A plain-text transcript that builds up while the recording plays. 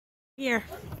Here.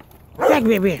 Back,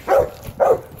 baby.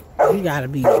 You gotta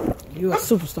be. You're a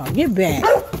superstar. Get back.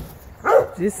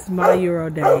 This is my Euro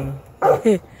Dane.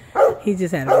 He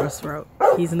just had a growth spurt.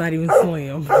 He's not even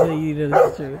slim. You know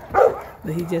that's true.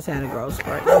 But he just had a growth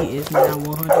spurt. He is now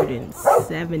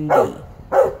 170.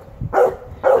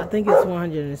 I think it's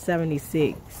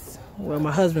 176. Well,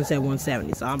 my husband said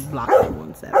 170, so I'm blocked at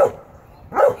 170.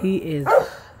 He is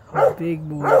a big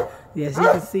boy. Yes, you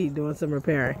can see doing some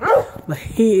repairing. But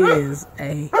he is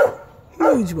a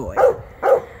huge boy.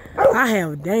 I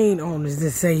have Dane owners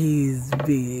that say he's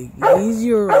big. He's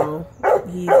Euro.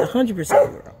 He's 100%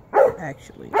 Euro,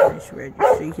 actually. British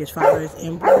registry. His father is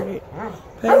imported.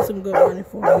 Paid some good money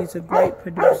for him. He's a great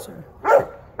producer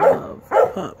of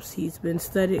pups. He's been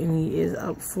studied and he is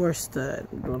up for stud.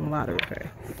 Doing a lot of repair.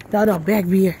 No, back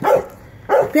beer.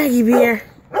 Baggy beer.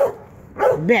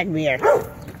 Back beer.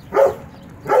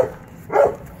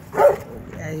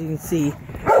 As you can see,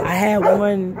 I had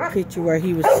one picture where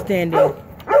he was standing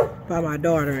by my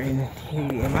daughter, and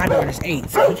my daughter's 8,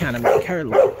 so he kind of make her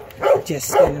look just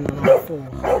standing on all fours.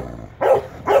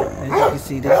 As you can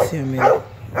see, that's him in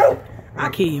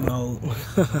Akili mode.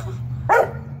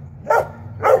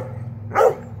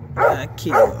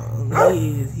 Akili mode.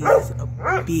 He's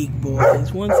a big boy.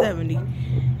 He's 170.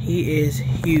 He is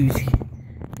huge.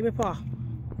 Give me a paw.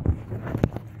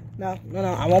 No,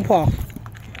 I won't paw.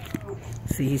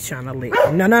 See, he's trying to lick.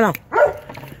 No.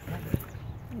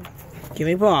 Give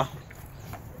me a paw.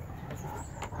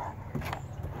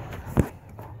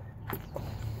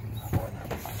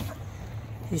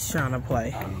 He's trying to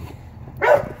play.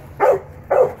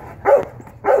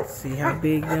 See how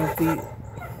big them feet.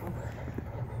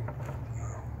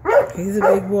 He's a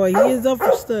big boy. He is up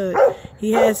for stud.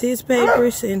 He has his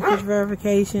papers and his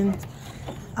verifications.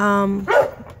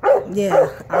 Yeah,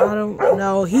 I don't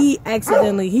know. He's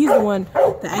the one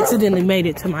that accidentally made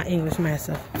it to my English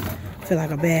master. I feel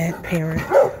like a bad parent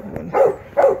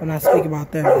when I speak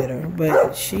about that with her.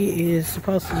 But she is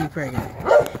supposed to be pregnant.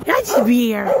 Gotcha,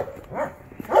 beer.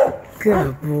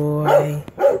 Good boy.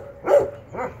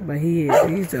 But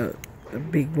he's a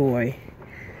big boy.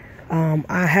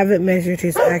 I haven't measured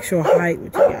his actual height,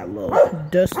 which he got a little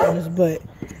dust on his butt.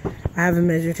 I haven't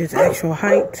measured his actual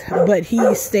height, but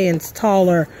he stands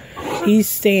taller. He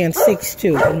stands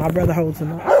 6'2", and my brother holds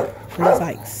him up. So he's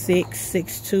like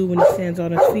 6'2" when he stands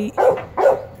on his feet.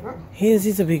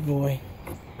 He's a big boy.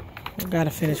 I gotta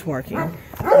finish working.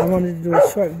 I wanted to do a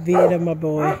short vid of my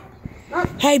boy.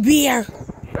 Hey, Beer!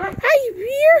 Hey,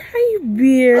 Beer! Hey,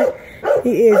 Beer!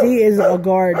 He is a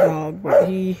guard dog, but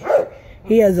he's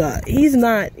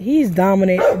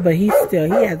dominant, but he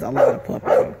has a lot of pup in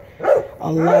him.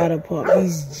 A lot of pup.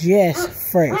 He's just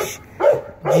fresh.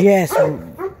 Just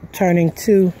turning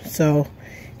 2. So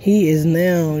he is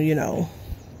now, you know,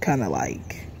 kind of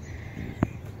like,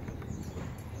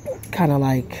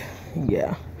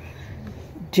 yeah.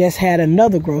 Just had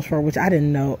another growth spurt, which I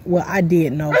didn't know. Well, I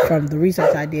did know from the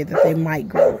research I did that they might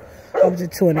grow up to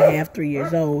 2.5, 3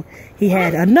 years old. He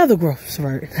had another growth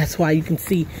spurt. That's why you can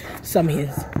see some of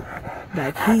his,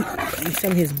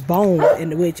 some of his bones,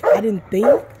 in which I didn't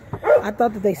think. I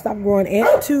thought that they stopped growing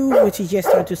at 2, which he just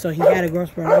turned to, so he had a growth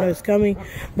spurt. I know it's coming,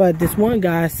 but this one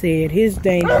guy said his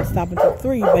Dane didn't stop until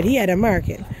 3, but he had an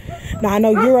American. Now, I know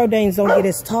Euro Danes don't get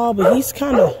as tall, but he's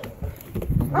kind of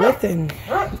within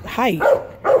height.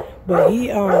 But he's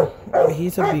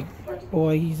a big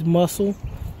boy. He's muscle.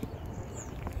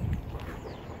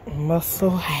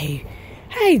 Hey,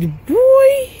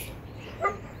 boy.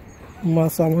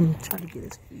 Muscle. I'm gonna try to get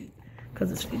his feet, because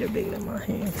his feet are bigger than my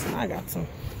hands. I got some.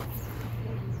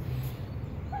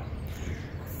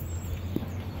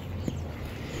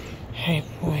 Hey,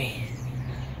 boy.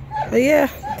 But yeah,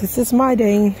 this is my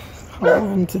Dane. I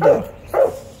love him to death.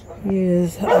 He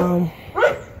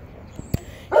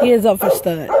is up for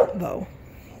stud, though.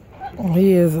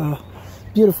 He is a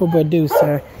beautiful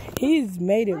producer. He's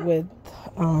made it with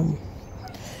my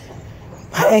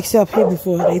ex up here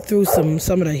before. They threw some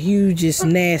of the hugest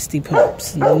nasty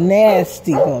pups. And their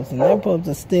pups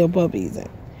are still puppies.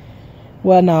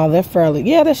 Well, no, they're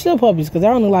still puppies, because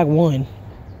they're only like 1.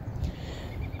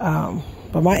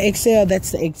 But my XL,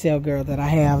 that's the XL girl that I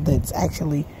have that's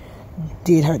actually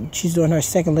she's doing her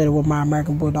second litter with my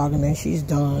American Bulldog, and then she's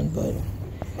done. But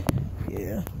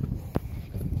yeah,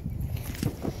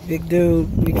 big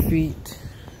dude, big feet.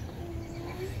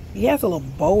 He has a little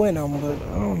bow in him, but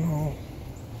I don't know.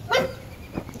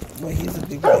 But he's a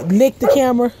big boy. Lick the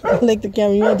camera. Lick the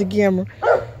camera. You want the camera.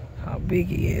 How big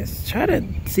he is. Try to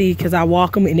see, because I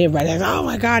walk him and everybody's like, oh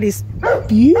my God, he's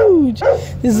huge.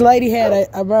 This lady had an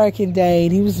American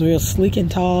Dane. He was real sleek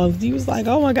and tall. He was like,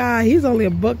 oh my God, he's only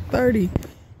 $130.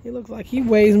 He looks like he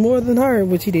weighs more than her,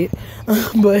 which he did.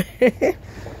 But,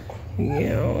 you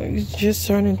know, he's just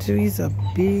turning to, he's a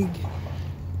big.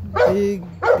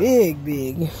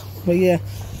 But yeah.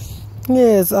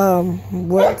 Yes,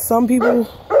 what some people,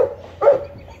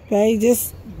 okay,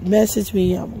 just message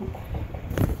me.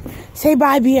 Say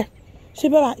bye, Bear. Say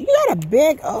bye. You got a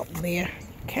big up, Bear.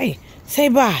 Okay, say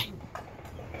bye.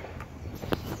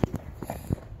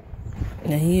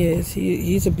 And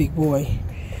he's a big boy,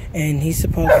 and he's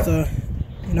supposed to,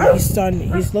 you know,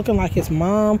 he's looking like his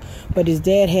mom, but his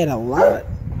dad had a lot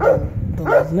of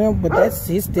the limp, but that's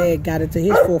his dad got into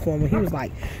his full form when he was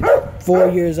like 4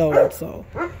 years old. So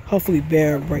hopefully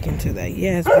Bear will break into that.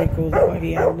 Yeah, it's pretty cool. Looks like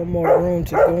he had a little more room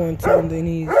to go into, and then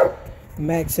he's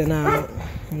maxing out.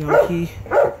 You know,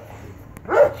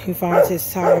 he finds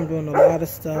his time doing a lot of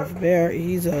stuff. Bear,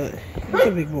 he's a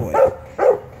big boy.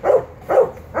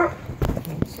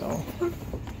 So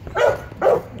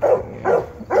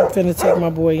I'm finna take my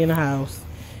boy in the house.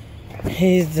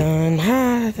 He's done.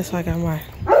 That's why I got my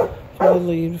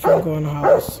leave before I go in the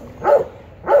house.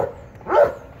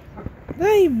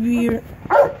 Hey, Beard.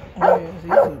 Yes,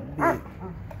 he's a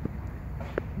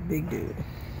big dude.